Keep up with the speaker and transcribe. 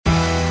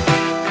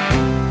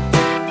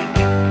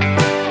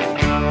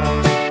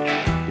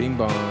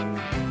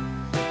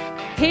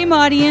time,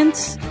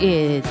 audience.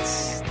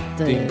 It's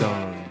the Ding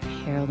dong.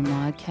 Harold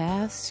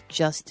Modcast,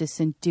 Justice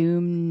and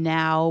Doom,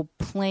 now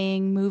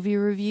playing movie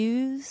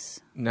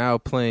reviews. Now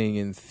playing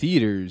in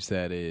theaters,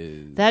 that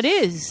is. That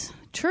is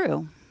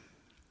true.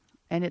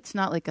 And it's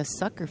not like a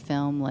sucker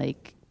film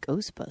like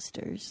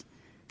Ghostbusters.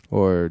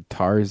 Or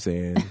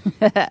Tarzan.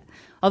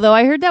 Although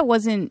I heard that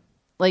wasn't,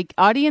 like,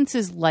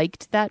 audiences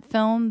liked that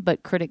film,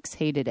 but critics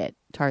hated it.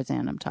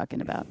 Tarzan, I'm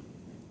talking about.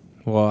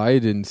 Well, I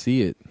didn't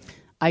see it.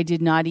 I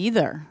did not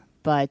either,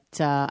 but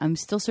I'm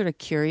still sort of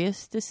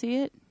curious to see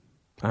it.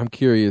 I'm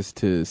curious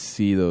to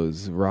see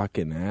those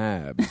rockin'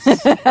 abs.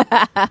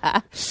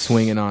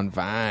 Swinging on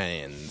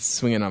vines.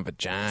 Swinging on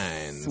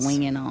vaginas.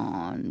 Swinging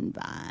on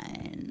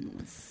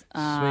vines.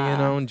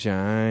 Swinging on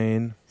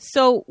gine.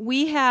 So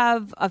we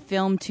have a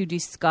film to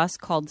discuss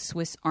called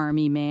Swiss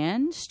Army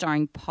Man,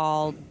 starring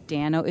Paul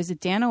Dano. Is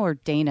it Dano or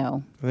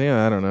Dano?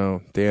 Yeah, I don't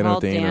know. Paul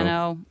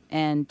Dano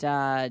and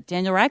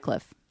Daniel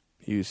Radcliffe,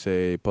 You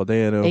say Paul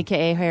Dano.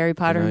 a.k.a. Harry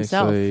Potter and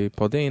himself. I say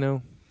Paul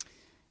Dano.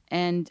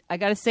 And I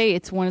got to say,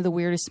 it's one of the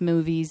weirdest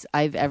movies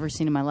I've ever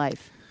seen in my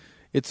life.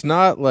 It's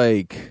not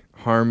like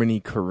Harmony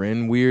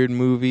Korine weird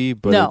movie,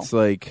 but No. it's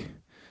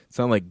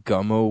not like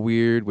Gummo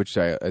weird, which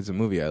as a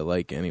movie I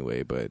like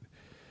anyway, but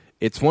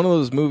it's one of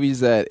those movies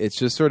that it's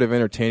just sort of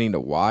entertaining to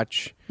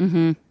watch.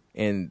 Mm-hmm.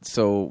 And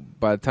so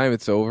by the time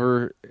it's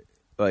over,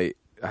 like,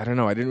 I don't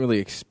know, I didn't really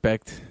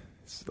expect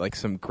like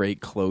some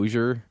great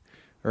closure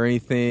or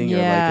anything, or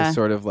like a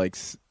sort of like,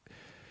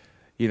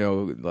 you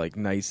know, like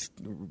nice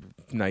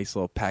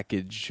little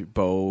package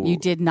bow. You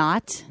did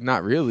not?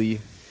 Not really.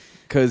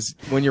 Because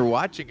when you're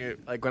watching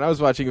it, like when I was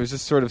watching, it was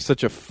just sort of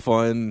such a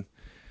fun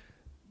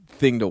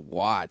thing to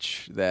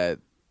watch that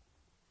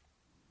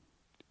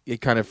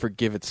it kind of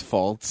forgive its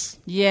faults.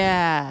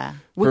 Yeah.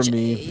 For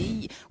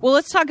me. Well,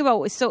 let's talk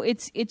about, so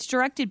it's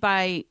directed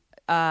by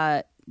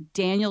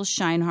Daniel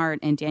Scheinert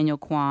and Daniel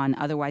Kwan,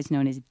 otherwise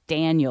known as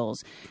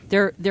Daniels.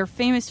 They're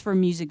famous for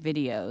music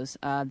videos.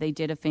 They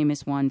did a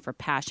famous one for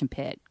Passion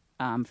Pit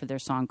for their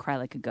song Cry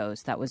Like a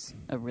Ghost. That was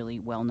a really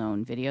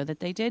well-known video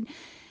that they did.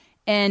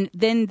 And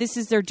then this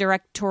is their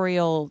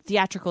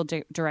theatrical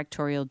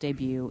directorial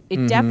debut.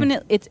 It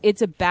definitely,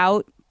 it's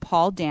about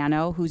Paul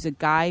Dano, who's a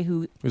guy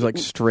who was like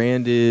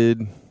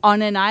stranded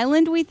on an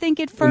island, we think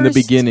at first. in the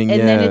beginning,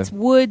 and then it's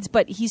woods,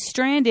 but he's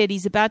stranded.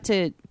 He's about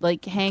to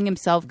like hang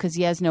himself because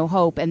he has no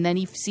hope. And then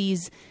he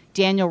sees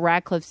Daniel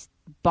Radcliffe's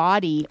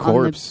body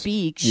on the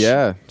beach.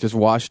 Yeah, just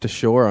washed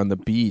ashore on the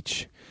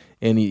beach,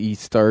 and he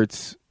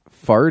starts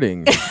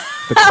farting.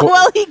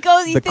 Well, he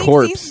thinks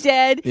corpse. he's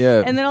dead,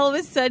 Yeah. and then all of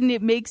a sudden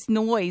it makes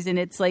noise, and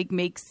it's like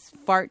makes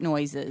fart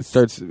noises.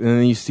 And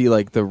then you see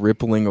like the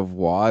rippling of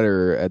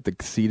water at the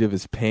seat of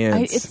his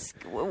pants.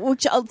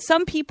 Which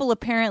some people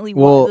apparently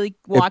Well,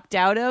 walked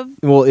out of.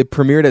 Well, it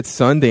premiered at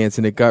Sundance,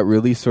 and it got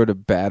really sort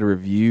of bad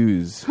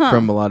reviews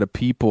from a lot of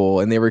people,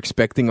 and they were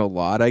expecting a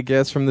lot, I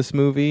guess, from this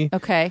movie.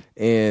 Okay.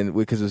 And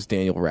because it was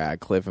Daniel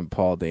Radcliffe and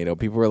Paul Dano,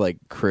 people were like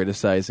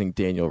criticizing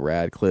Daniel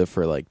Radcliffe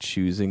for like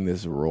choosing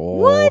this role.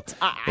 What?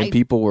 And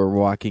people were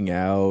walking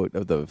out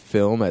of the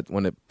film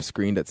when it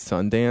screened at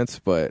Sundance.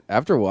 But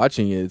after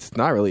watching it, it's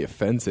not really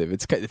offensive.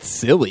 It's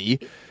silly.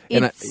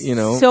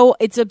 So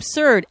it's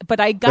absurd, but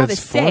I gotta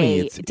say,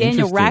 It's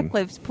Daniel interesting.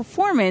 Radcliffe's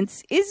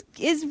performance is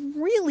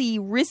really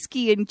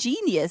risky and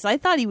genius. I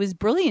thought he was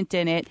brilliant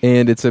in it.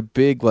 And it's a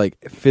big, like,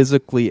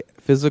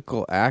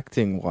 physical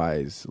acting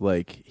wise,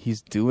 like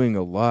he's doing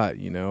a lot,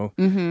 you know,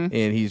 and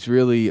he's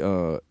really,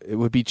 it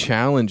would be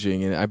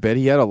challenging. And I bet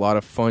he had a lot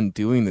of fun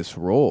doing this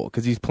role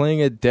because he's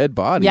playing a dead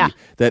body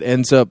that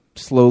ends up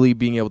slowly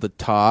being able to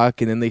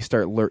talk. And then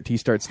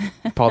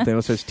Paul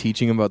Dano starts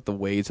teaching him about the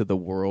ways of the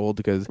world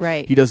because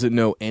he doesn't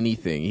know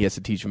anything. He has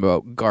to teach him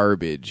about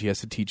garbage. He has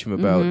to teach him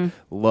about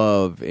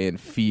love and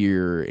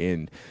fear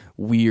and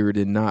weird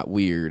and not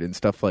weird and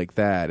stuff like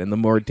that. And the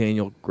more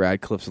Daniel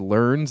Radcliffe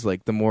learns,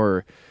 like the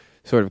more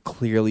sort of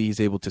clearly he's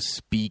able to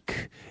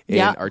speak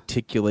and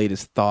articulate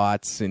his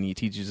thoughts, and he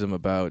teaches him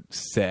about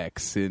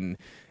sex. And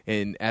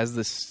as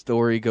the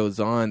story goes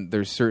on,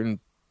 there's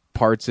certain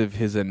parts of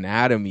his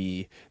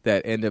anatomy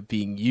that end up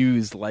being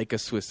used like a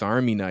Swiss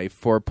Army knife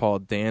for Paul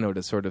Dano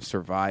to sort of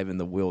survive in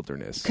the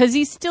wilderness. Because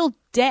he's still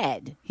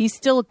dead. He's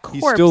still a corpse,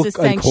 He's still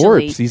essentially. a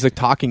corpse. He's a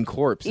talking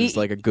corpse is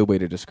like a good way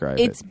to describe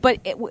it.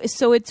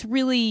 So it's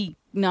really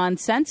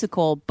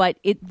nonsensical, but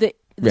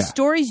the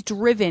story's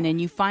driven, and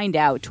you find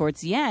out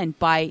towards the end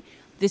by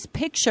this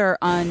picture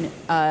on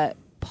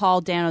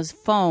Paul Dano's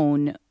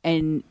phone,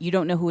 and you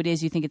don't know who it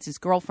is. You think it's his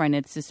girlfriend.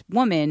 It's this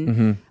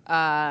woman,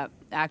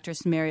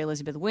 actress Mary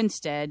Elizabeth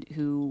Winstead,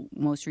 who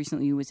most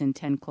recently was in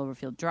 10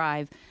 Cloverfield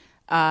Drive.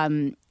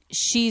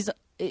 She's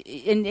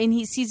and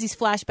he sees these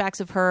flashbacks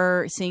of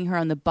her, seeing her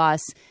on the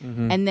bus,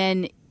 and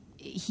then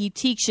he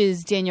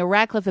teaches Daniel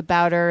Radcliffe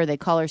about her. They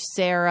call her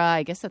Sarah.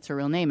 I guess that's her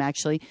real name,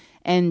 actually.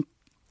 And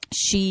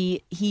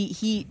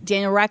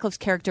Daniel Radcliffe's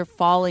character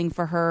falling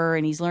for her,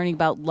 and he's learning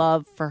about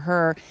love for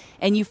her.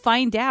 And you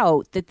find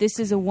out that this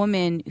is a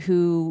woman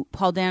who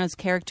Paul Dano's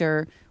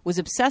character was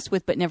obsessed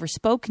with but never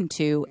spoken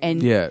to.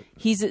 And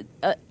he's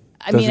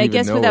I mean, I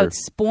guess without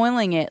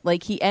spoiling it,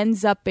 like he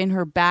ends up in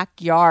her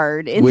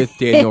backyard with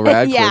Daniel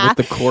Radcliffe, yeah. with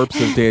the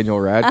corpse of Daniel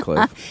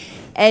Radcliffe.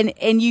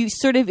 And you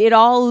sort of, it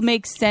all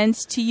makes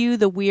sense to you,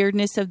 the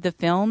weirdness of the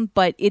film,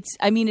 but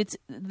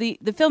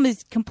the film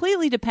is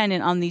completely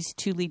dependent on these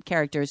two lead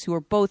characters who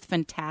are both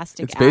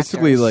fantastic It's actors.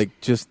 basically like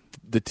just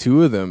the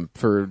two of them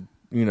for,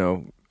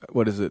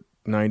 what is it,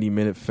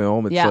 90-minute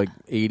film? It's like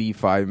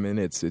 85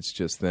 minutes. It's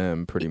just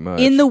them pretty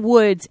much. In the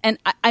woods. And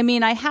I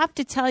mean, I have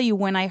to tell you,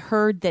 when I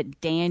heard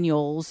that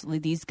Daniels,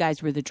 these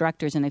guys were the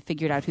directors and I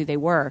figured out who they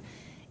were,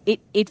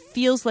 it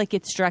feels like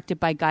it's directed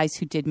by guys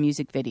who did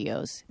music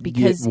videos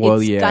because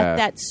it's got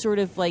that sort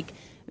of like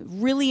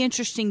really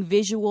interesting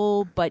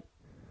visual, but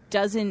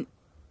doesn't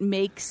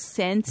make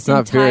sense it's not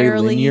entirely. Very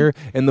linear.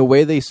 And the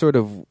way they sort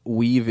of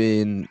weave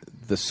in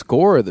the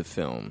score of the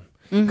film,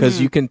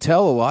 because you can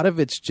tell a lot of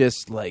it's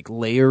just like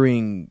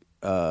layering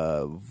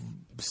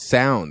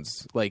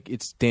sounds. Like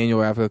it's Daniel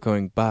Radcliffe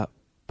going ba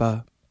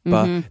ba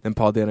ba, and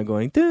Paul Dano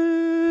going da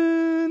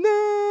na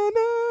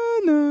na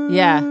na,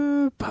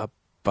 yeah, ba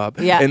ba,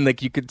 yeah, and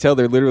like you could tell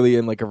they're literally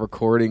in like a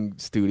recording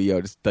studio,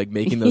 just like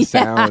making those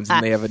sounds,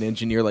 and they have an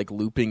engineer like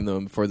looping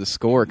them for the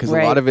score because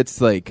a lot of it's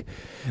like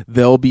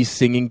they'll be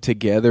singing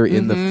together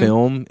in the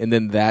film, and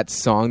then that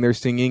song they're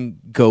singing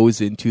goes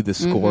into the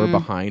score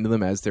behind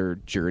them as they're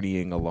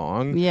journeying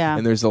along. Yeah,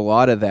 and there's a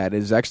lot of that.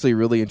 It's actually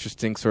really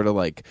interesting, sort of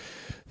like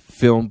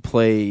film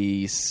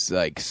play,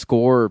 like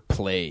score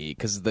play,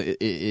 because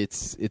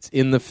it's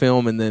in the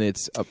film and then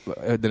it's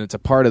a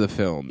part of the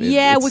film.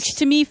 Which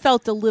to me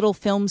felt a little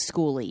film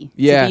schooly.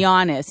 To be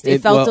honest,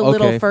 it felt a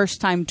little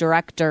first time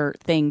director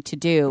thing to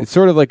do. It's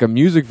sort of like a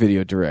music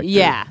video director.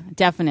 Yeah,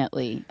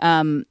 definitely.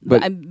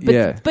 But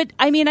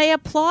I mean, I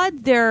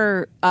applaud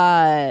their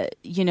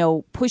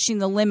pushing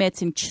the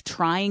limits and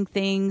trying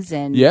things.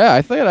 And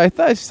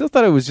I still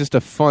thought it was just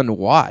a fun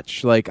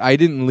watch. Like I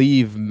didn't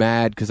leave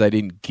mad because I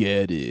didn't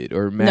get it.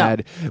 Or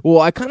mad. No.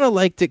 Well, I kind of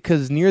liked it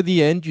because near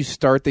the end,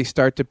 they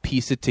start to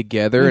piece it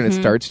together and it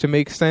starts to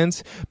make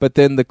sense. But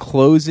then the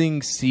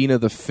closing scene of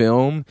the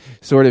film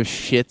sort of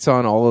shits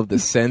on all of the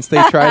sense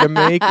they try to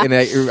make, and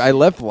I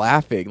left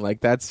laughing.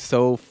 Like that's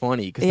so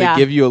funny because they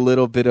give you a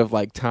little bit of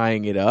like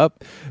tying it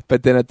up,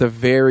 but then at the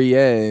very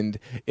end,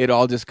 it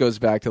all just goes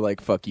back to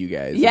like fuck you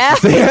guys. Yeah,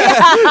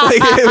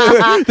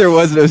 there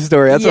was no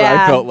story. That's what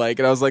I felt like,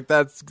 and I was like,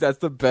 that's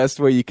the best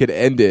way you could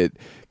end it.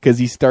 Because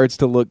he starts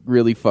to look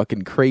really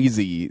fucking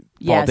crazy,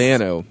 Paul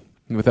Dano,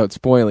 without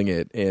spoiling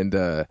it, and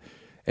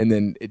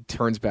then it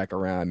turns back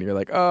around, and you're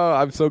like, oh,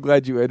 I'm so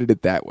glad you ended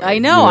it that way. I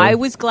know. I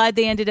was glad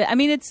they ended it. I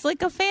mean, it's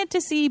like a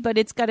fantasy, but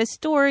it's got a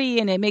story,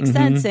 and it makes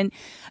sense. And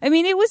I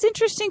mean, it was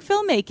interesting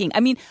filmmaking.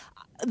 I mean,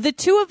 the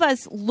two of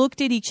us looked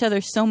at each other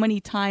so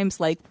many times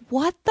like,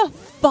 what the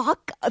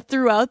fuck,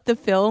 throughout the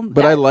film.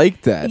 But I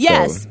liked that.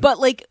 Yes, though. but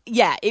like,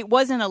 it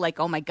wasn't a like,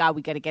 oh my God,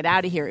 we got to get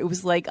out of here. It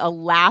was like a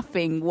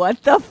laughing,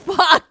 what the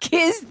fuck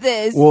is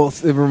this? Well,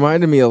 it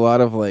reminded me a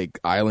lot of like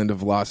Island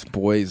of Lost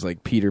Boys,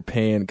 like Peter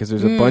Pan, because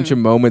there's a bunch of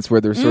moments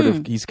where they're sort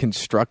of, he's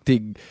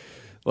constructing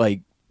like,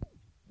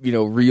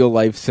 real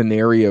life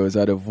scenarios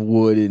out of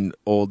wood and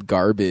old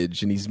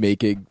garbage, and he's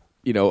making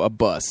a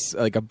bus,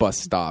 like a bus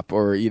stop,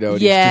 or and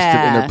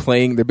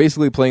they're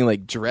basically playing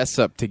like dress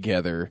up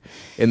together,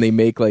 and they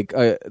make like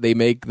they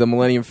make the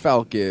Millennium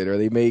Falcon, or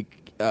they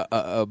make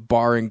a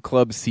bar and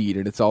club seat,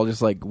 and it's all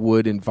just like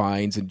wood and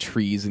vines and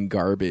trees and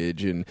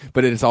garbage,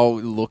 but it all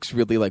looks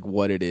really like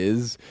what it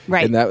is,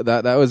 right? And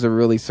that was a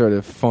really sort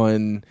of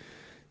fun,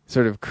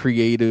 sort of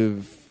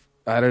creative,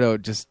 I don't know,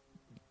 just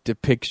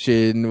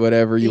depiction,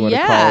 whatever you want to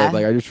call it.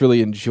 Like I just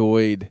really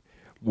enjoyed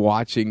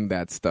watching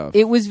that stuff.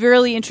 It was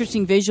really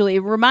interesting visually. It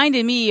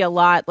reminded me a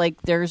lot,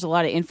 like there's a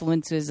lot of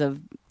influences of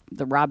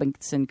the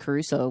Robinson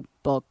Crusoe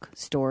book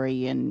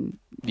story and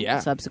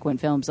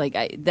subsequent films. Like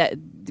that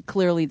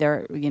clearly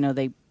there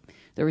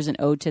was an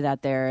ode to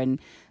that there,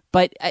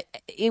 but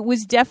it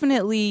was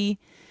definitely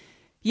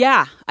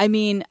I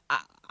mean,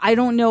 I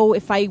don't know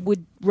if I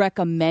would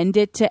recommend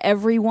it to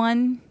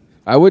everyone.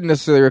 I wouldn't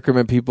necessarily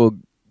recommend people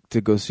to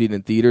go see it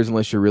in theaters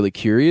unless you're really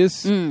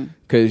curious,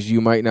 because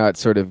you might not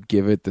sort of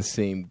give it the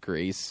same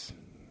grace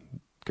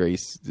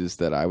just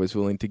that I was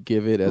willing to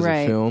give it as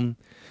a film.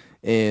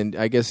 And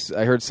I guess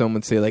I heard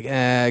someone say like,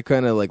 it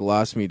kind of like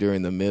lost me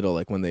during the middle,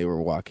 like when they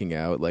were walking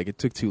out, like it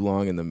took too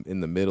long in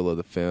the middle of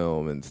the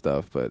film and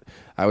stuff. But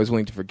I was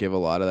willing to forgive a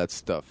lot of that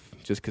stuff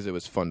just because it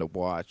was fun to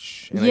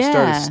watch. And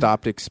I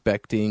stopped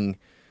expecting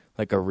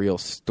like a real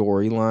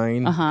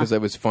storyline, because it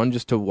was fun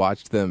just to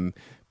watch them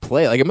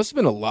play. Like it must have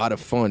been a lot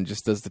of fun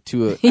just as the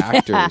two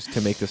actors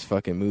to make this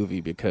fucking movie,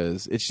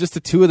 because it's just the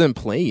two of them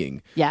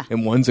playing. Yeah.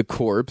 And one's a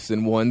corpse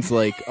and one's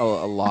like a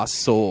lost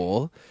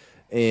soul.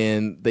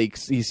 And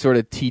he's sort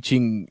of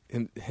teaching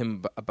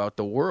him about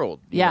the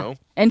world, you know?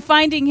 And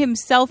finding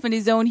himself and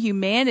his own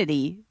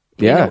humanity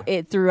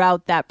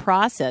throughout that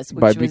process,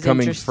 which by was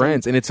becoming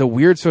friends. And it's a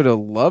weird sort of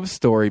love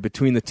story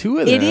between the two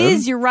of them. It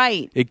is, you're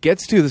right. It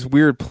gets to this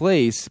weird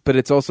place, but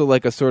it's also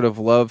like a sort of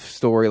love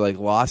story, like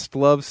lost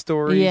love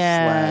story /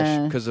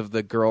 because of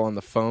the girl on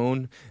the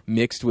phone,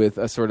 mixed with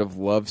a sort of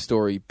love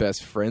story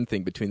best friend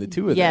thing between the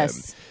two of them.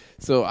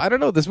 So I don't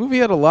know. This movie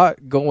had a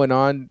lot going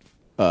on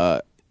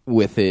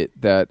with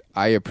it that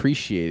I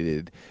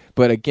appreciated.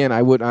 But again,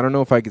 I don't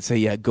know if I could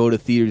say, go to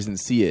theaters and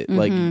see it.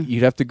 Like,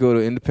 you'd have to go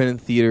to independent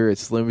theater.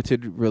 It's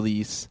limited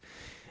release.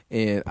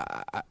 And,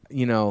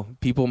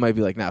 people might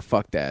be like, nah,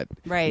 fuck that.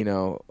 Right.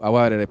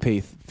 Why did I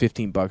pay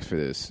 $15 for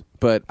this?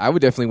 But I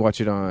would definitely watch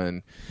it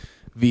on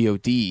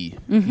VOD,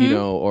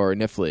 or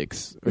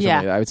Netflix or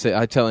something.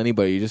 I'd tell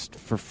anybody, just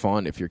for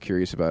fun, if you're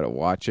curious about it,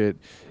 watch it.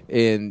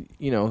 And,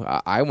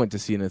 I went to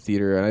see it in a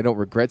theater, and I don't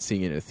regret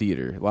seeing it in a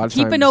theater. A lot of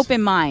Keep times, an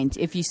open mind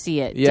if you see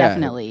it,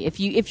 definitely.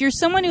 If you're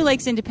someone who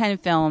likes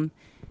independent film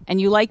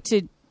and you like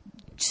to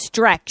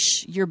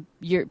stretch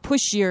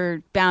push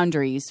your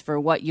boundaries for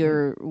what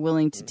you're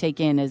willing to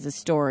take in as a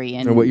story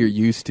and what you're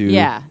used to.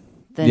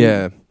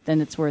 Then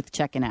it's worth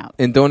checking out.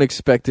 And don't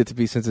expect it to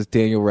be, since it's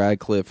Daniel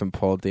Radcliffe and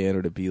Paul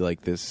Dano, to be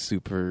like this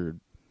super,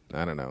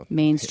 I don't know,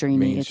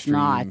 mainstream. It's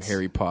not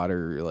Harry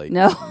Potter.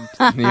 No,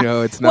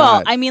 it's not.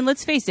 Well, I mean,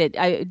 let's face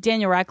it.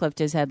 Daniel Radcliffe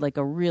has had like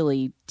a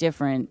really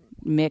different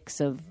mix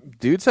of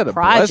dude's had a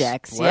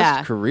projects.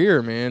 blessed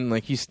career, man.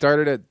 Like, he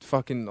started at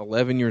fucking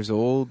 11 years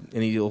old,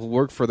 and he'll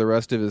work for the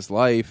rest of his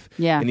life.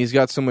 Yeah, and he's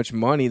got so much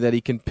money that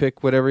he can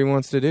pick whatever he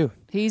wants to do.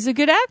 He's a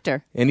good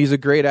actor, and he's a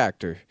great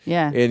actor.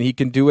 Yeah, and he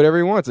can do whatever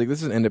he wants. Like,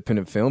 this is an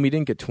independent film. He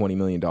didn't get $20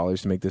 million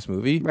to make this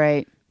movie,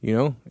 right?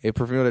 It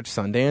premiered at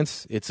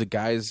Sundance. It's a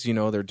guy's,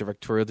 their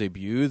directorial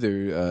debut.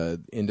 They're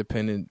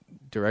independent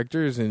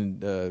directors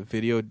and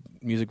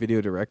music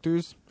video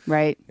directors.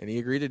 Right. And he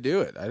agreed to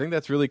do it. I think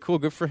that's really cool.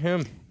 Good for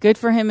him. Good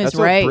for him That's is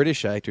right. what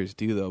British actors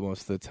do, though,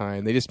 most of the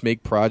time. They just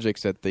make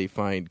projects that they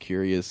find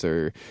curious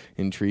or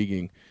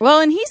intriguing. Well,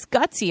 and he's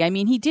gutsy. I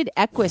mean, he did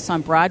Equus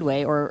on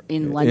Broadway or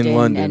in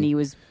London, and he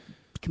was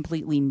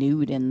completely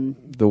nude in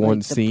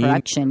the scene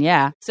production.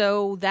 Yeah.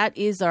 So that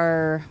is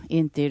our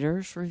in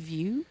theaters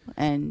review,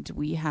 and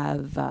we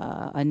have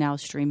a now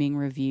streaming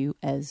review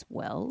as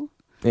well.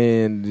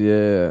 And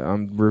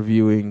I'm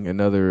reviewing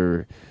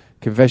another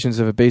Confessions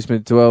of a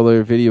Basement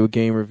Dweller video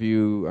game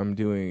review. I'm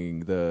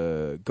doing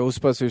the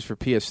Ghostbusters for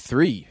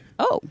PS3.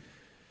 Oh.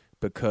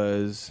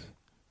 Because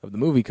of the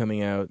movie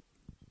coming out,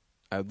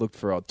 I looked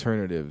for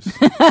alternatives.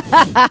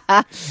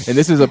 And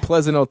this is a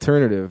pleasant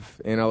alternative,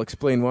 and I'll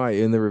explain why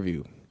in the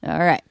review. All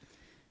right.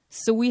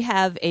 So we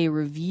have a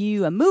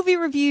movie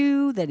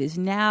review that is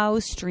now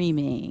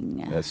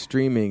streaming.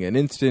 An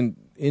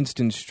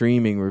instant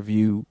streaming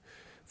review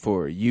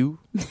for you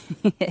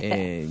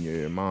and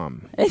your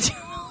mom.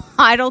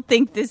 I don't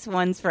think this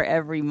one's for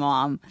every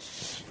mom.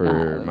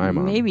 For my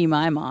mom. Maybe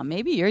my mom.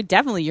 Maybe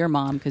definitely your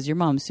mom, because your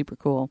mom's super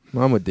cool.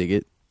 Mom would dig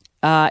it.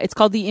 It's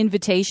called The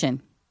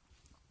Invitation.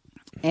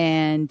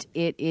 And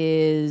it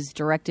is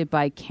directed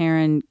by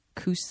Karen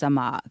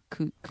Kusama,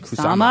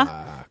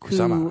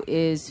 who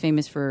is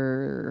famous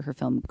for her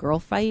film Girl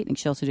Fight, and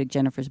she also did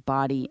Jennifer's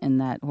Body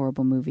and that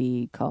horrible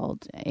movie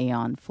called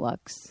Aeon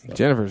Flux.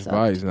 Jennifer's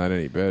Body is not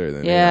any better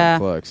than Aeon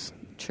Flux.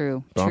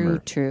 True.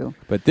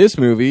 But this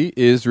movie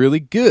is really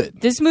good.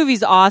 This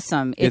movie's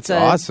awesome. It's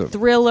awesome.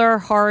 Thriller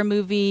horror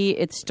movie.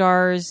 It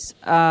stars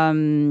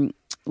Logan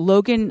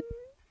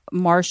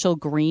Marshall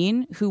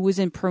Green, who was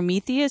in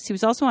Prometheus. He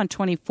was also on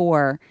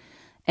 24,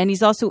 and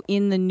he's also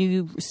in the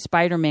new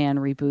Spider-Man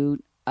reboot.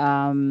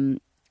 And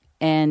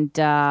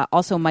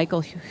also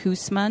Michael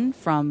Huisman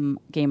from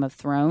Game of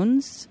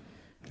Thrones.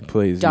 He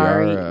plays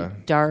Dario.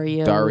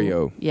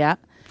 Yeah.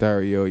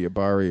 Dario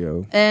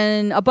Yabario.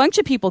 And a bunch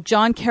of people.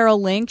 John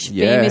Carroll Lynch,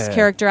 famous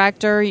character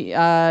actor. You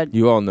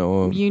all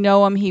know him. You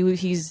know him.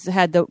 He's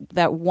had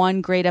that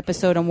one great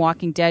episode on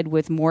Walking Dead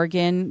with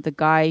Morgan, the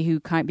guy who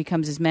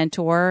becomes his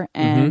mentor.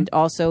 And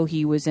also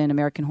he was in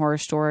American Horror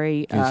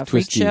Story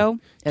Freak Show.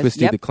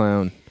 Twisty the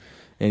Clown.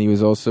 And he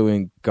was also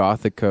in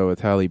Gothica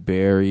with Halle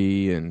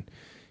Berry. And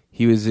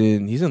he's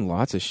in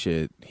lots of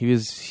shit. He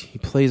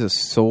plays a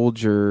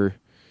soldier,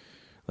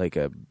 like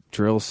a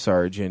drill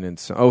sergeant, and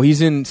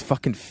he's in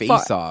fucking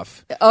Face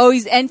Off.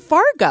 He's in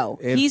Fargo.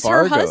 He's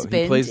her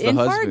husband. He plays the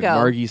husband, Fargo.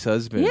 Margie's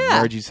husband.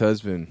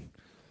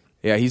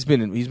 Yeah, he's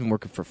been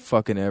working for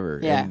fucking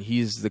ever. Yeah. And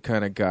he's the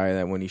kind of guy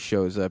that when he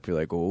shows up, you're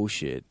like, oh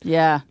shit.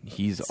 Yeah,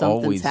 something's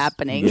always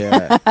happening.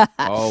 Yeah,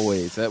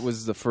 always. That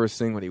was the first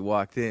thing when he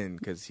walked in,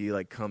 because he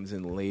comes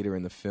in later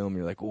in the film.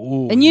 You're like,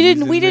 oh. And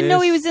we didn't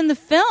know he was in the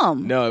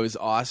film. No, it was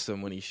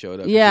awesome when he showed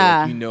up.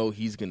 Yeah,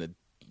 he's gonna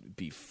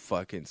be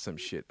fucking some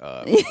shit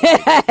up. He's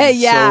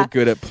so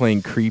good at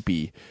playing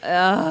creepy.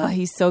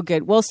 He's so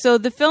good. Well, so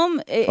the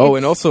film...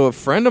 and also a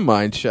friend of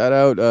mine, shout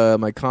out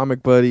my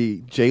comic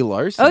buddy, Jay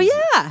Larson. Oh,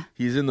 yeah.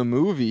 He's in the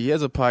movie. He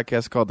has a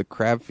podcast called The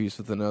Crab Feast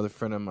with another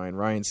friend of mine,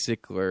 Ryan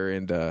Sickler,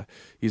 and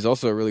he's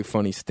also a really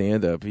funny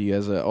stand-up. He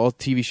has an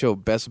all-TV show,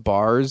 Best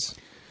Bars,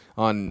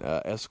 on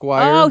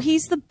Esquire. Oh,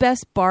 he's the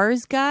Best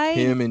Bars guy?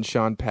 Him and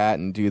Sean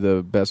Patton do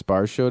the Best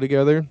Bars show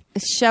together.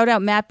 Shout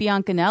out Matt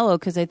Bianconello,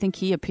 because I think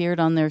he appeared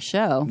on their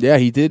show. Yeah,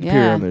 he did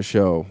appear on their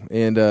show.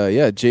 And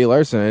Jay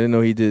Larson, I didn't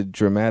know he did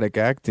dramatic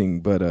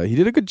acting, but he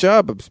did a good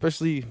job,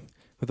 especially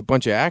with a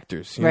bunch of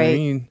actors. You know what I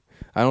mean?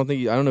 I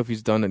don't know if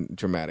he's done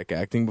dramatic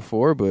acting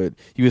before, but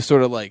he was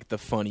sort of like the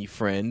funny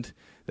friend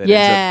that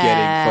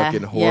ends up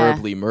getting fucking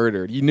horribly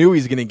murdered. You knew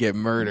he's gonna get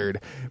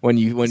murdered when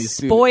you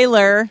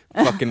spoiler.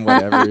 Fucking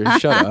whatever.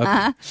 Shut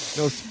up.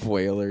 No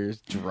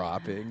spoilers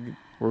dropping.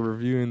 We're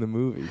reviewing the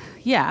movie.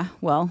 Yeah,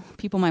 well,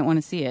 people might want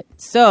to see it.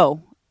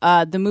 So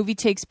the movie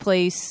takes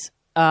place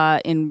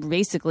in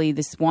basically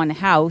this one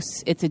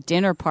house. It's a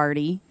dinner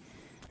party.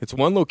 It's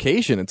one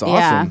location. It's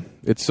awesome.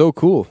 It's so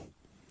cool.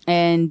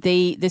 And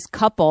this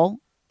couple,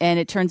 and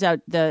it turns out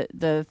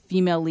the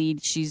female lead,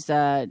 she's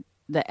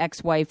the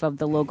ex-wife of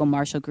the Logan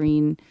Marshall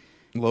Green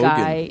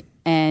guy,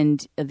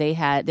 and they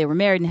were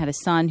married and had a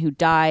son who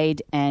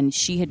died, and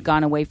she had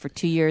gone away for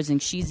 2 years,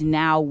 and she's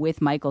now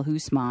with Michael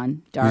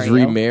Huisman. Dario. He's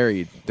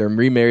remarried. They're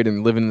remarried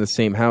and living in the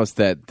same house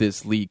that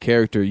this lead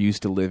character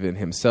used to live in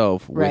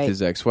himself with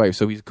his ex-wife.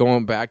 So he's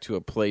going back to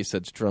a place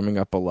that's drumming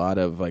up a lot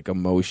of like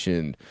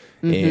emotion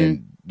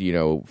and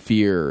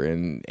fear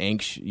and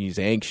he's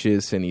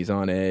anxious and he's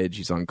on edge.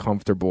 He's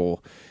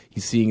uncomfortable.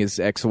 He's seeing his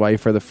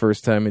ex-wife for the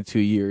first time in 2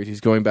 years. He's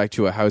going back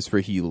to a house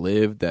where he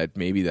lived that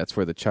maybe that's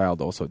where the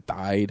child also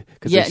died.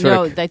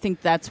 I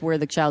think that's where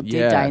the child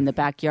did die, in the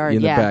backyard.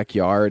 In the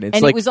backyard. And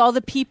it was all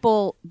the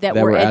people that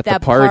were at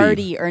that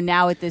party are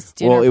now at this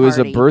dinner party. Well, it was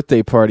a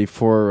birthday party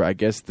for, I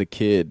guess, the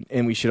kid.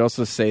 And we should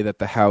also say that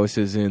the house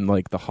is in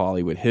like the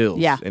Hollywood Hills.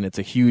 Yeah. And it's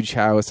a huge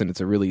house and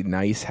it's a really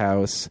nice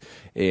house.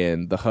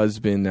 And the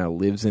husband now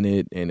lives in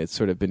it and it's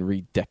sort of been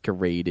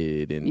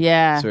redecorated and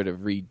sort of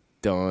redone,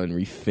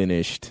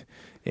 refinished,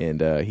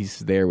 and he's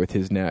there with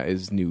his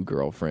new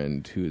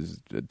girlfriend, who's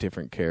a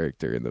different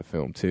character in the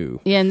film too.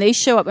 Yeah, and they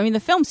show up. I mean, the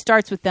film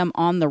starts with them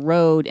on the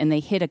road, and they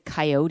hit a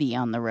coyote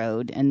on the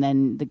road, and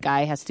then the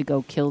guy has to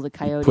go kill the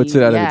coyote. Puts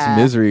it out of its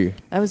misery.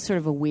 That was sort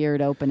of a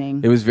weird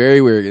opening. It was very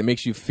weird. It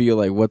makes you feel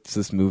like, what's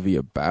this movie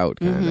about?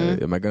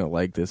 Kinda. Am I going to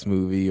like this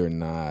movie or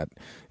not?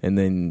 And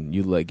then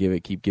you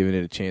keep giving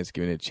it a chance,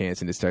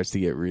 and it starts to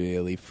get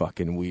really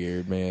fucking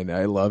weird, man.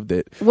 I loved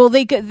it. Well,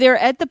 they're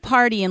at the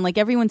party, and like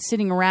everyone's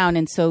sitting around,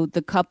 and so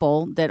the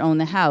couple that own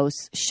the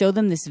house show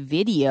them this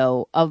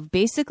video of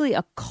basically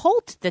a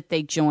cult that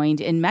they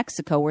joined in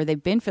Mexico, where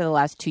they've been for the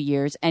last 2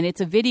 years, and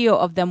it's a video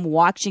of them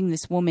watching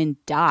this woman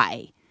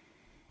die.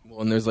 Well,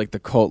 and there's like the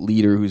cult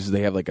leader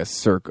they have like a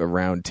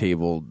round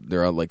table.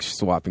 They're all like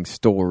swapping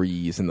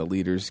stories, and the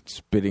leader's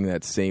spitting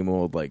that same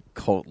old like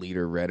cult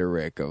leader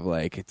rhetoric of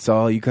like, it's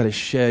all, you got to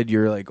shed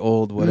your like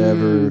old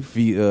whatever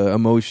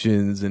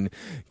emotions and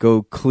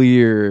go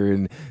clear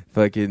and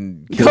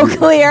fucking go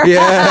clear.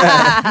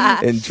 Yeah.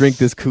 And drink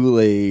this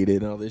Kool-Aid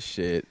and all this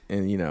shit.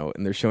 And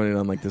and they're showing it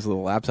on like this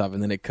little laptop,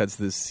 and then it cuts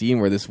to this scene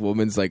where this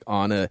woman's like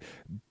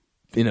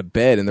in a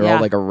bed, and they're all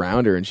like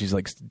around her, and she's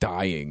like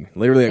dying,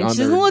 literally. Like, she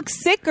doesn't look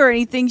sick or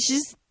anything. She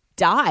just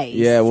dies.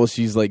 Yeah, well,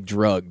 she's like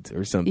drugged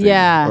or something,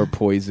 or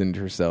poisoned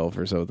herself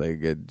or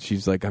something. And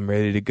she's like, I'm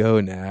ready to go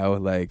now.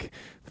 Like,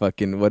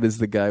 fucking, what is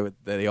the guy that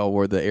they all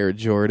wore the Air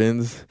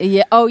Jordans?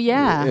 Yeah. Oh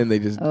yeah. And they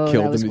just killed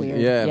him. Was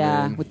weird. Yeah,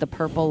 man. With the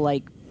purple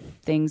like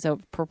things,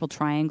 purple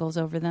triangles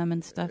over them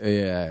and stuff.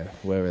 Yeah,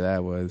 whatever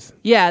that was.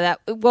 Yeah.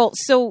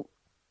 So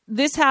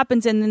this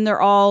happens, and then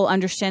they're all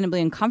understandably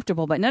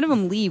uncomfortable, but none of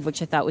them leave,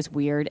 which I thought was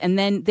weird. And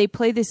then they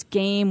play this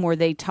game where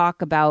they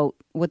talk about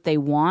what they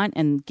want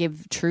and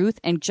give truth.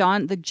 And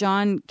the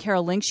John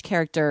Carroll Lynch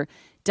character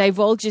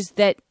divulges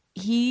that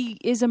he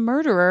is a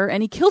murderer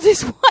and he killed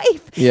his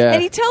wife. Yeah.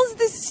 And he tells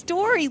this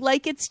story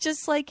like it's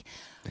just like,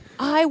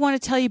 I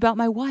want to tell you about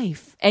my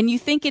wife. And you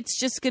think it's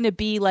just going to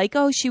be like,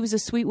 oh, she was a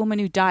sweet woman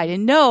who died.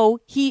 And no,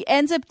 he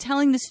ends up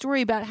telling the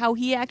story about how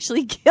he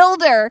actually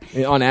killed her.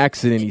 On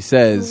accident, he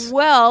says.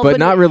 Well, but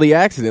not really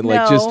accident,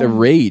 like just a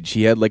rage.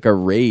 He had like a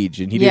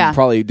rage, and he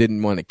probably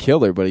didn't want to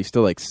kill her, but he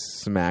still like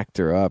smacked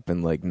her up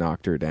and like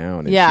knocked her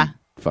down. And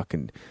she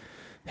fucking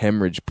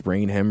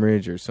brain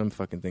hemorrhage or some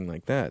fucking thing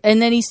like that.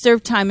 And then he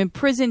served time in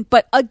prison,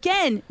 but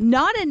again,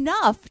 not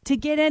enough to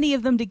get any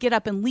of them to get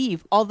up and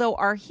leave. Although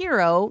our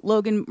hero,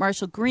 Logan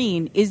Marshall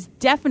Green, is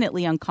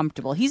definitely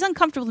uncomfortable. He's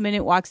uncomfortable the minute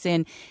he walks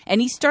in, and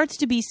he's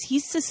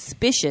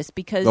suspicious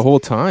because the whole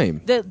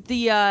time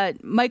the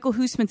Michael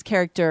Huisman's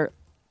character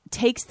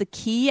takes the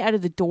key out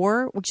of the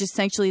door, which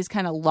essentially is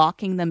kind of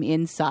locking them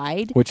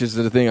inside. Which is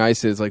the thing I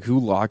said, is like, who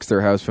locks their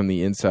house from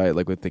the inside,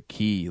 like with the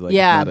key? Like, it's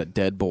not a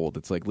deadbolt.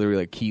 It's like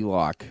literally a key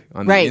lock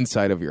on the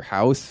inside of your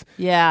house.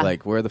 Yeah.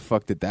 Like, where the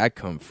fuck did that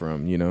come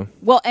from,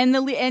 Well,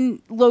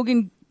 and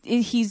Logan,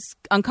 he's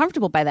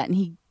uncomfortable by that,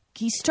 and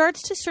he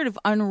starts to sort of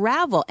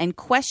unravel and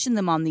question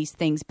them on these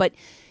things, but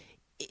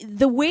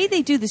the way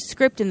they do the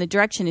script and the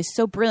direction is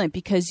so brilliant,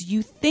 because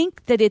you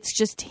think that it's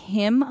just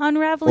him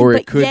unraveling, or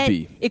it could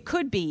be. It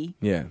could be.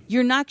 Yeah.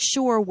 You're not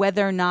sure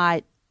whether or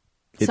not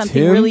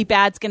something him, really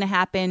bad's going to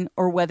happen,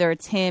 or whether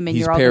it's him and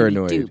he's you're all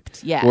paranoid. going to be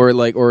duped. Yeah.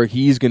 Or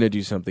he's going to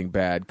do something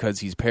bad because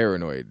he's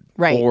paranoid.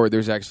 Right. Or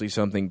there's actually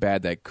something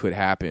bad that could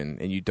happen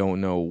and you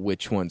don't know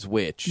which one's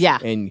which. Yeah.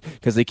 And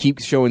because they keep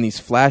showing these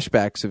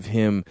flashbacks of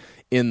him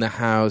in the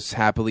house,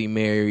 happily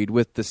married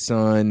with the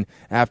son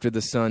after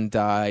the son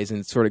dies, and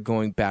it's sort of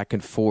going back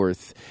and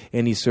forth.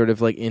 And he's sort of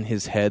like in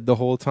his head the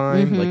whole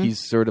time. Like he's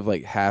sort of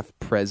like half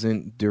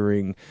present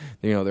during,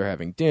 they're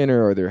having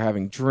dinner or they're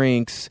having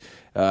drinks.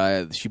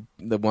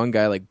 The one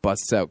guy like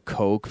busts out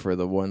coke for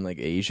the one like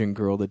Asian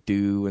girl to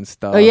do and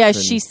stuff. Oh yeah, and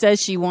she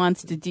says she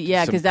wants to do.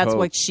 Yeah, because that's coke.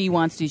 what she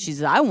wants to do. She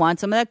says, "I want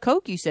some of that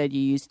coke you said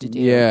you used to do."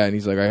 Yeah, and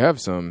he's like, "I have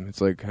some."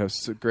 It's like a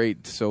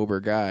great sober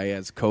guy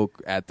has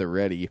coke at the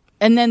ready.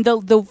 And then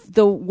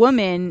the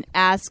woman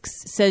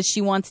says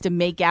she wants to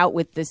make out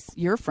with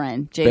your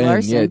friend Jay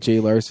Larson. Yeah, Jay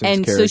Larson's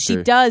and character. so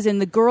she does,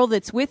 and the girl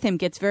that's with him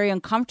gets very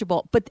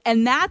uncomfortable.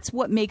 And that's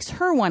what makes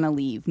her want to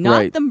leave, not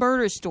Right. the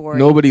murder story.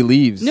 Nobody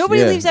leaves.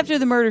 Nobody Yeah. leaves after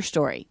the murder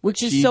story,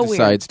 which is She so weird.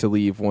 decides to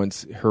leave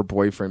once her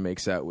boyfriend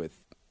makes out with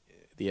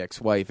the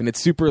ex-wife, and it's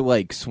super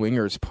like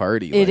swingers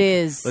party. It like,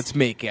 is. Let's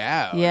make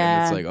out.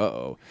 Yeah. And it's like,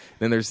 uh-oh.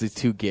 Then there's these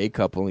two gay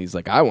couple, and he's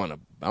like, I want a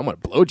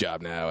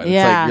blowjob now. And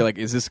Yeah. it's like, you're like,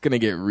 is this going to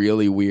get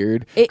really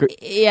weird?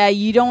 Yeah,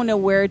 you don't know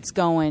where it's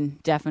going,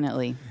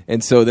 definitely.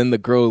 And so then the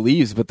girl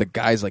leaves, but the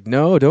guy's like,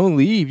 no, don't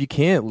leave. You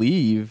can't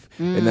leave.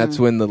 Mm. And that's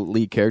when the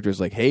lead character is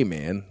like, hey,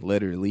 man,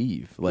 let her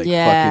leave. Like,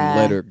 Yeah.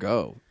 fucking let her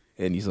go.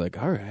 And he's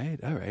like, all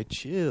right,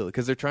 chill.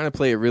 Because they're trying to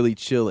play it really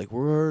chill. Like,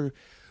 we're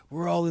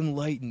all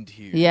enlightened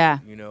here. Yeah.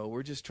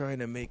 We're just trying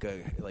to make a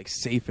like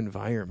safe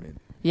environment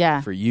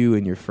Yeah. for you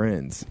and your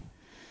friends.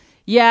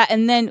 Yeah,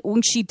 and then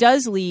when she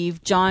does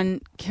leave,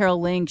 John Carroll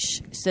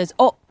Lynch says,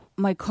 "Oh,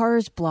 my car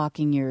is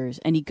blocking yours,"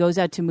 and he goes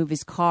out to move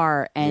his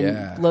car, and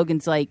Yeah.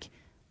 Logan's like,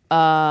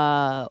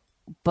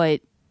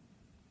 but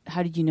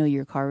how did you know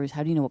your car was?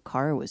 How do you know what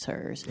car was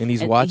hers?" And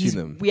he's watching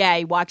them. Yeah,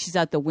 he watches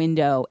out the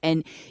window,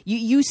 and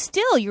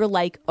you're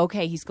like,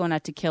 okay, he's going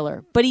out to kill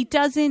her, but he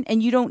doesn't,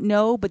 and you don't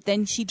know. But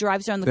then she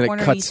drives around the Then it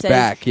corner, and he cuts says,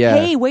 back, yeah.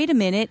 "Hey, wait a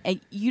minute," and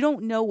you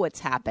don't know what's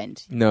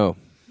happened. No,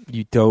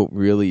 you don't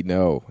really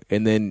know.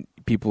 And then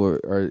people are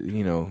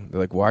they're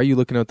like, why are you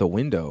looking out the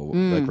window?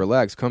 Like,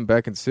 relax, come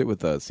back and sit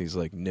with us. He's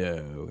like,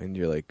 no. And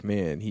you're like,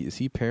 man, is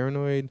he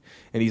paranoid?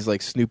 And he's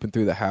like snooping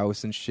through the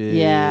house and shit.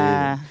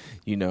 Yeah.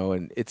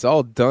 And it's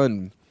all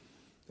done.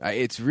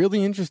 It's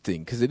really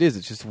interesting because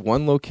it's just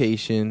one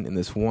location in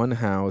this one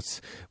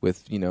house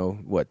with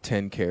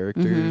 10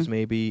 characters,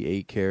 maybe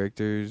 8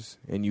 characters,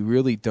 and you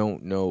really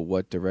don't know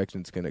what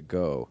direction it's going to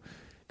go.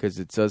 Because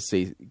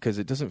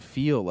it doesn't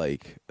feel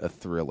like a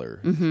thriller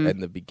in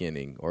the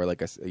beginning or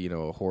like a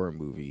horror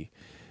movie,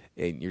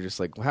 and you're just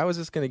like, well, how is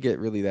this going to get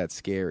really that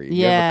scary?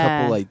 You have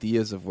a couple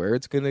ideas of where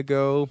it's going to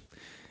go,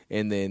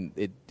 and then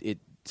it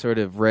sort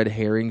of red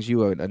herrings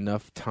you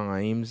enough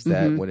times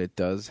that when it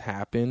does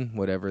happen,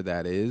 whatever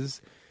that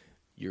is,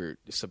 you're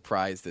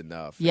surprised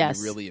enough. Yes. And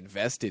you're really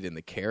invested in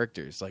the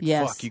characters. Like,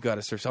 Yes.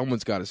 fuck,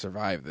 someone's got to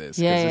survive this.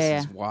 Yeah,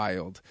 This is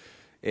wild.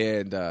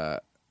 And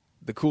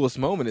the coolest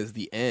moment is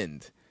the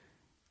end.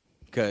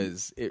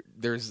 Because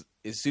there's,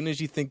 as soon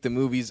as you think the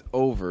movie's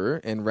over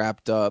and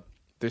wrapped up,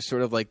 there's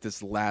sort of like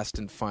this last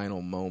and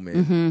final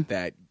moment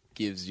that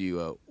gives you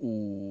a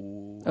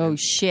ooh. Oh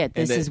shit!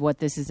 This is what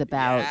this is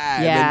about.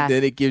 Yeah. Yeah. And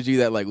then it gives you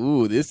that like,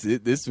 ooh,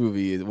 this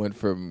movie went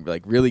from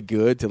like really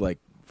good to like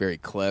very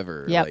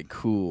clever, Yep. like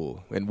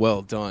cool and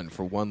well done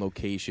for one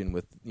location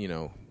with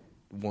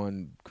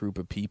one group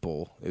of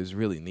people. It was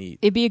really neat.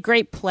 It'd be a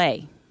great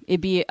play. It'd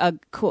be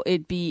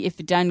if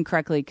done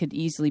correctly, it could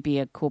easily be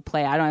a cool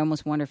play. I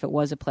almost wonder if it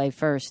was a play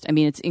first. I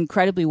mean, it's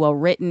incredibly well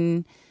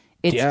written.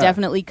 It's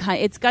definitely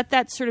it's got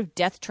that sort of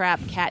death trap,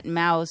 cat and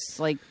mouse,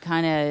 like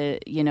kind of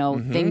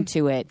thing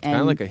to it. Kind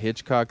of like a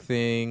Hitchcock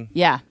thing.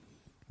 Yeah.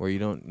 Where you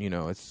don't,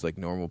 it's like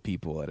normal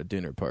people at a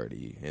dinner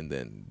party, and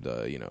then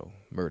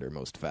murder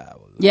most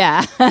foul.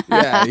 Yeah.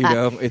 Yeah,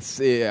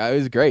 it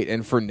was great,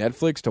 and for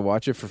Netflix to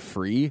watch it for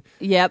free.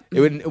 Yep.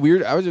 We were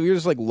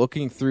just like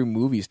looking through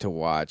movies to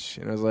watch,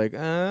 and I was like,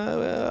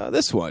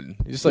 this one,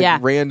 just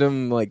like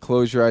random, like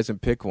close your eyes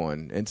and pick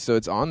one, and so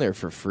it's on there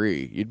for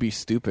free. You'd be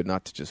stupid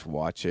not to just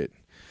watch it.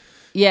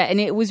 Yeah,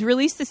 and it was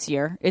released this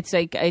year. It's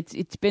like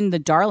it's been the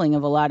darling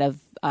of a lot of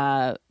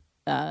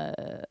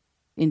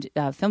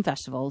film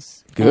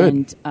festivals.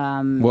 Good.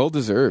 And, well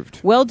deserved.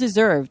 Well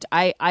deserved.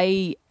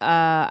 I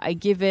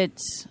give it.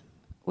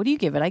 What do you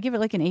give it? I give it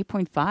like an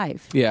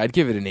 8.5. Yeah, I'd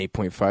give it an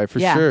 8.5 for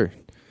sure.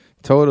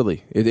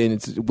 Totally, and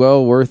it's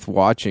well worth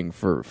watching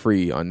for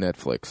free on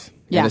Netflix.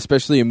 Yeah. And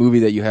especially a movie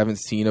that you haven't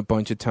seen a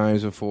bunch of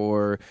times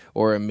before,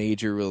 or a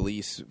major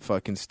release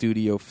fucking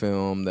studio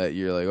film that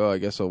you're like, oh, I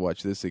guess I'll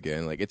watch this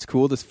again. Like, it's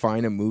cool to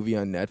find a movie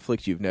on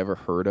Netflix you've never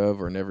heard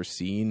of or never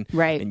seen,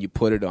 right? And you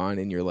put it on,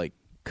 and you're like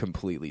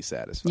completely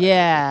satisfied.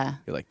 Yeah,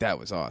 you're like, that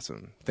was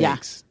awesome.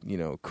 Thanks.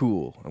 Yeah.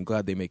 Cool. I'm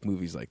glad they make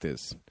movies like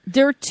this.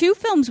 There are 2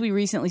 films we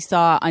recently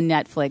saw on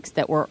Netflix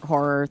that were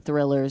horror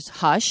thrillers: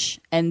 Hush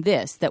and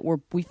this, that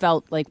we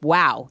felt like,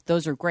 wow,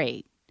 those are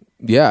great.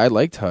 Yeah, I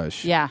liked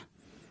Hush. Yeah.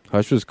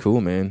 Hush was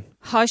cool, man.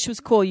 Hush was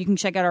cool. You can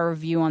check out our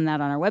review on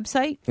that on our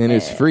website. And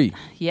it's free.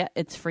 Yeah,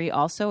 it's free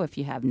also if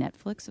you have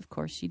Netflix. Of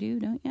course you do,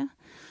 don't you?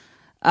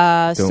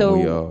 Don't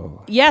we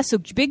all? Yeah, so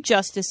big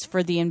justice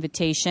for The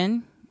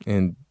Invitation.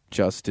 And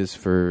justice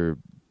for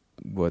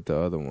what the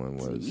other one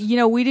was. You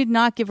know, we did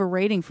not give a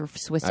rating for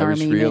Swiss Army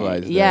just Man.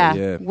 realized that,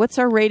 yeah. What's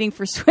our rating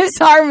for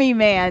Swiss Army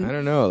Man? I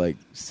don't know, like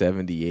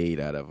 78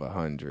 out of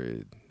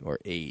 100 or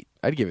 8.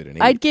 I'd give it an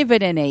 8. I'd give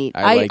it an 8.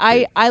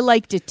 I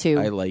liked it too.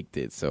 I liked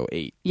it, so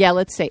 8. Yeah,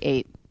 let's say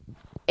 8.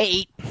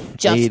 8.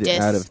 Justice.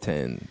 8 out of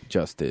 10.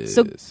 Justice.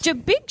 So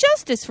big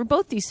justice for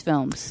both these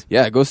films.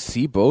 Yeah, go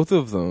see both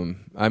of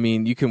them. I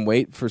mean, you can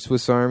wait for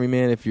Swiss Army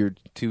Man if you're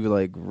too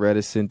like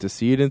reticent to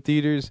see it in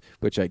theaters,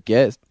 which I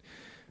guess.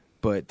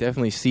 But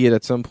definitely see it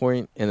at some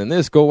point. And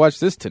then go watch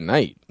this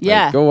tonight.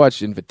 Yeah. Like, go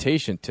watch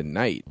Invitation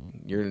tonight.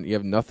 You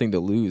have nothing to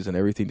lose and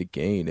everything to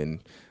gain. And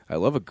I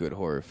love a good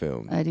horror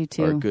film. I do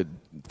too. Or a good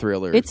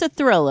thriller. It's a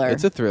thriller.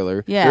 It's a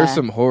thriller. Yeah. There's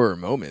some horror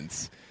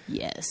moments.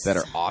 Yes. That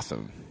are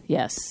awesome.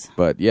 Yes.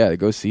 But yeah,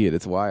 go see it.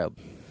 It's wild.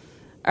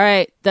 All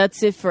right.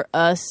 That's it for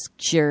us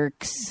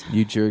jerks.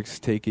 You jerks,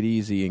 take it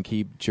easy and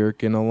keep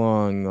jerking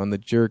along on the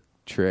jerk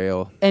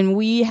trail. And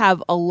we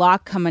have a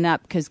lot coming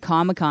up because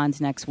Comic-Con's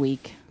next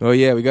week. Oh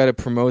yeah, we got to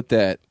promote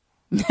that.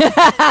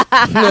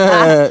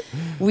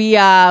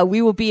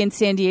 We will be in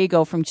San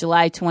Diego from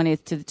July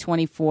 20th to the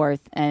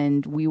 24th,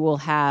 and we will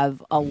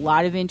have a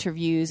lot of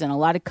interviews and a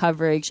lot of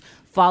coverage.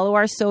 Follow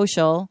our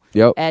social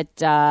at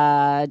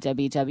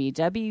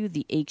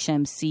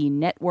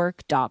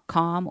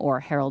www.thehmcnetwork.com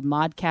or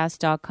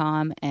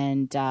heraldmodcast.com,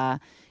 and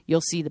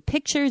you'll see the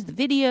pictures, the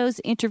videos,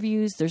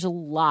 interviews. There's a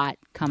lot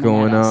coming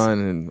going at us. on,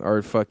 and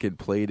our fucking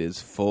plate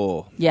is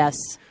full. Yes.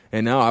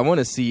 And now I want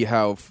to see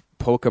how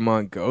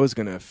Pokemon Go is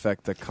going to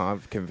affect the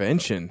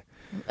convention.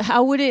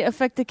 How would it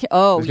affect the... There's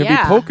going to be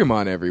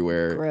Pokemon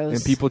everywhere. Gross.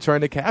 And people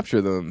trying to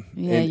capture them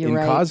in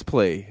right.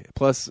 cosplay.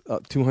 Plus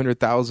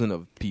 200,000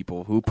 of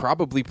people who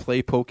probably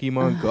play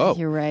Pokemon Go.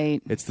 You're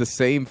right. It's the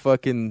same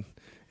fucking...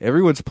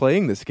 Everyone's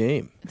playing this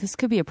game. This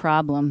could be a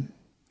problem.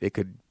 It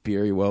could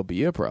very well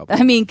be a problem.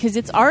 I mean, because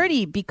it's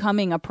already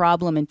becoming a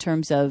problem in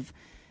terms of,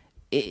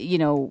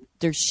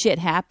 there's shit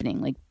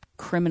happening. Like,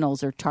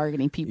 criminals are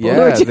targeting people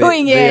who are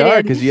doing it. They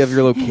are, because you have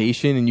your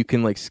location and you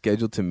can like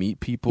schedule to meet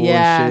people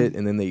and shit,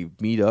 and then they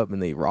meet up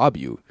and they rob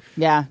you.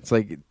 Yeah. It's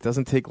like it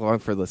doesn't take long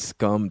for the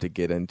scum to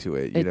get into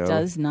it, you know? It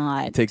does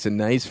not. It takes a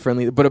nice,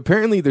 friendly... But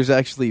apparently there's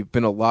actually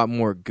been a lot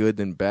more good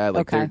than bad.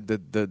 Like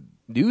the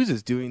news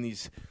is doing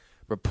these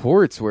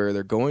reports where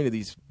they're going to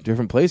these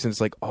different places, and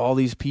it's like all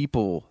these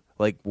people...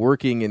 like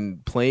working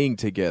and playing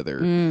together,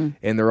 and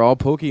they're all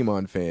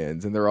Pokemon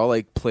fans, and they're all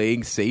like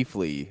playing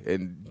safely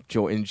and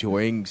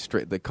enjoying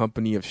the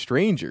company of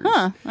strangers.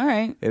 Huh, all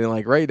right. And then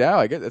like right now,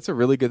 I guess that's a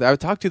really good... I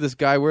talked to this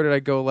guy, where did I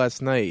go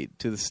last night?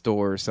 To the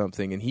store or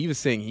something, and he was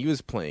saying he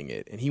was playing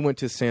it, and he went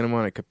to Santa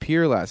Monica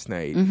Pier last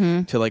night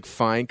to like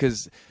find...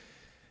 because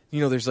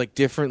there's like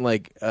different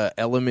like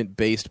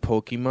element-based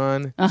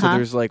Pokemon. So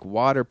there's like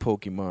water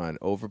Pokemon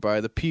over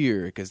by the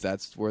pier because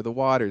that's where the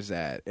water's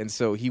at. And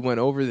so he went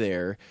over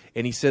there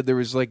and he said there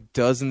was like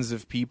dozens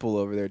of people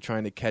over there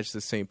trying to catch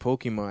the same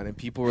Pokemon. And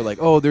people were like,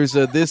 oh, there's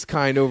this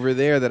kind over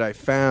there that I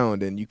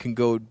found. And you can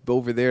go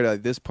over there to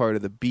this part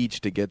of the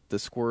beach to get the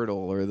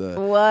Squirtle or the...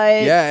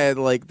 What? Yeah,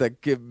 and like the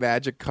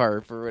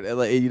Magikarp or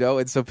whatever,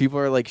 and so people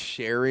are like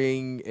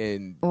sharing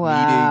and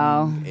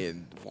meeting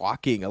and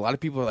walking. A lot of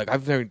people are like,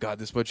 I've never got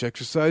this much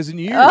exercise in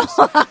years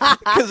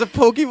because of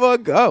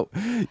Pokemon Go.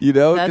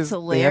 That's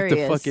hilarious.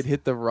 They have to fucking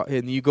hit the rock,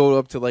 and you go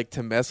up to like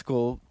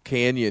Temescal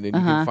Canyon and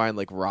you can find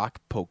like rock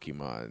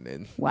Pokemon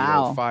and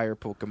fire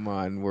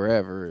Pokemon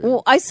wherever.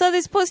 Well, I saw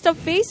this post on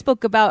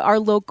Facebook about our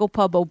local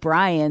pub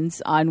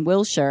O'Brien's on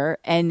Wilshire,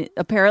 and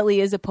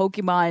apparently is a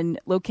Pokemon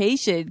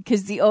location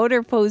because the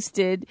owner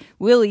posted,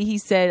 Willie, he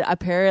said,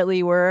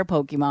 apparently we're a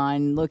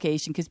Pokemon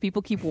location because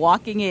people keep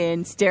walking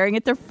in, staring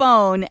at their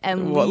phone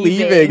and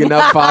leaving and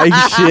not buying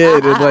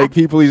shit, and like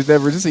people he's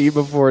never seen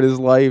before in his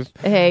life.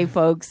 Hey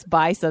folks,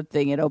 buy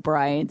something at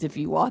O'Brien's if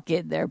you walk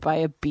in there, buy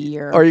a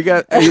beer. Or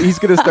he's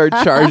gonna start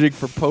charging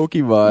for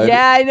Pokemon.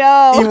 Yeah, I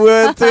know. He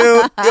would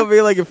too. He'll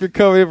be like, if you're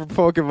coming in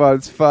for Pokemon,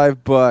 it's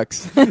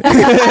 $5. He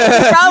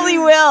probably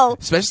will.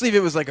 Especially if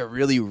it was like a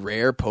really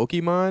rare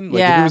Pokemon.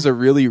 Like if it was a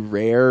really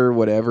rare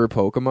whatever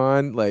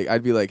Pokemon, like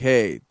I'd be like,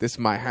 hey, this is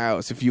my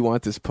house. If you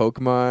want this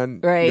Pokemon,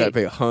 you gotta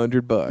pay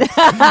 $100.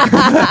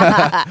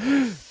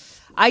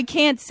 I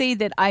can't say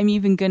that I'm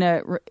even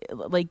gonna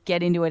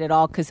get into it at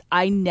all because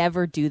I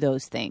never do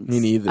those things. Me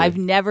neither. I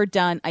never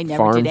did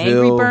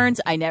Angry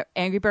Birds. I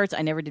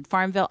never did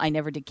Farmville. I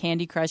never did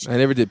Candy Crush. I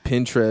never did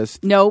Pinterest.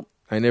 Nope.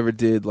 I never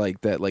did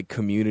like that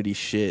community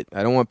shit.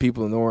 I don't want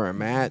people to know where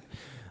I'm at.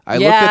 I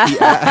looked at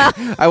the app.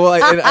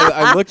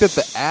 I looked at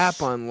the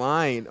app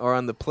online or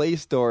on the Play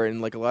Store,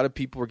 and like a lot of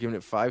people were giving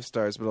it 5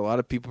 stars, but a lot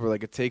of people were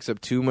like, it takes up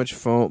too much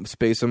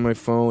space on my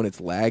phone. It's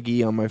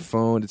laggy on my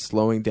phone. It's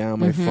slowing down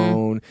my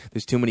phone.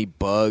 There's too many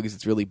bugs.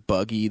 It's really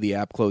buggy. The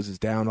app closes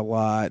down a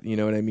lot. You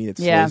know what I mean? It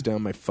slows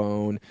down my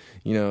phone.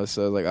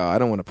 So like, oh, I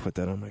don't want to put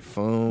that on my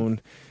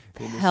phone.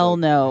 Hell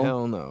no.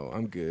 Hell no.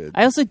 I'm good.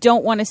 I also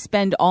don't want to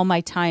spend all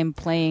my time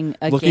playing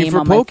a Looking game for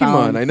on my Pokemon.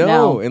 phone. I know.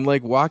 No. And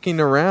like walking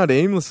around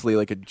aimlessly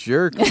like a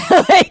jerk.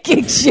 Like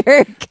a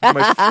jerk.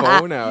 My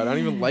phone out. I don't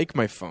even like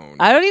my phone.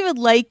 I don't even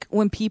like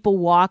when people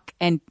walk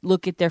and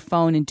look at their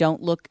phone and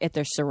don't look at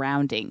their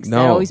surroundings. No.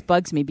 That always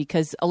bugs me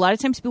because a lot of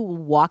times people will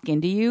walk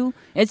into you.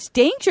 It's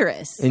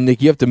dangerous. And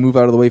like you have to move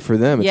out of the way for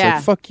them. It's Yeah.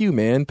 like, fuck you,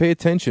 man. Pay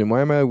attention.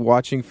 Why am I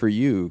watching for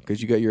you?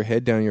 Because you got your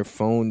head down your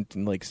phone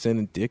and like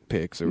sending dick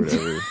pics or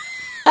whatever.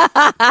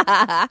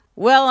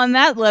 Well, on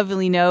that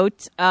lovely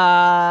note,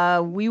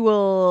 we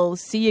will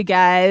see you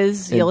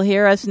guys. You'll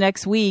hear us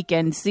next week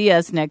and see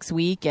us next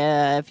week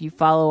if you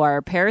follow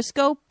our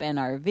Periscope and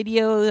our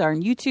videos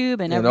on YouTube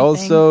and everything. And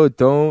also,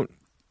 don't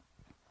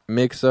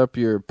mix up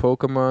your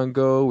Pokemon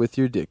Go with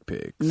your dick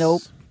pics.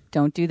 Nope.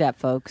 Don't do that,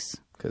 folks.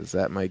 Because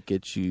that might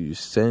get you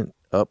sent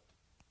up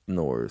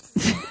north.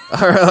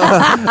 Or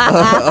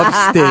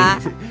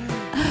upstate.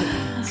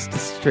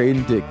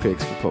 Trading dick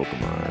pics for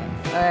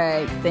Pokemon. All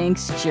right.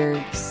 Thanks,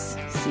 jerks.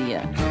 See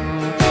ya.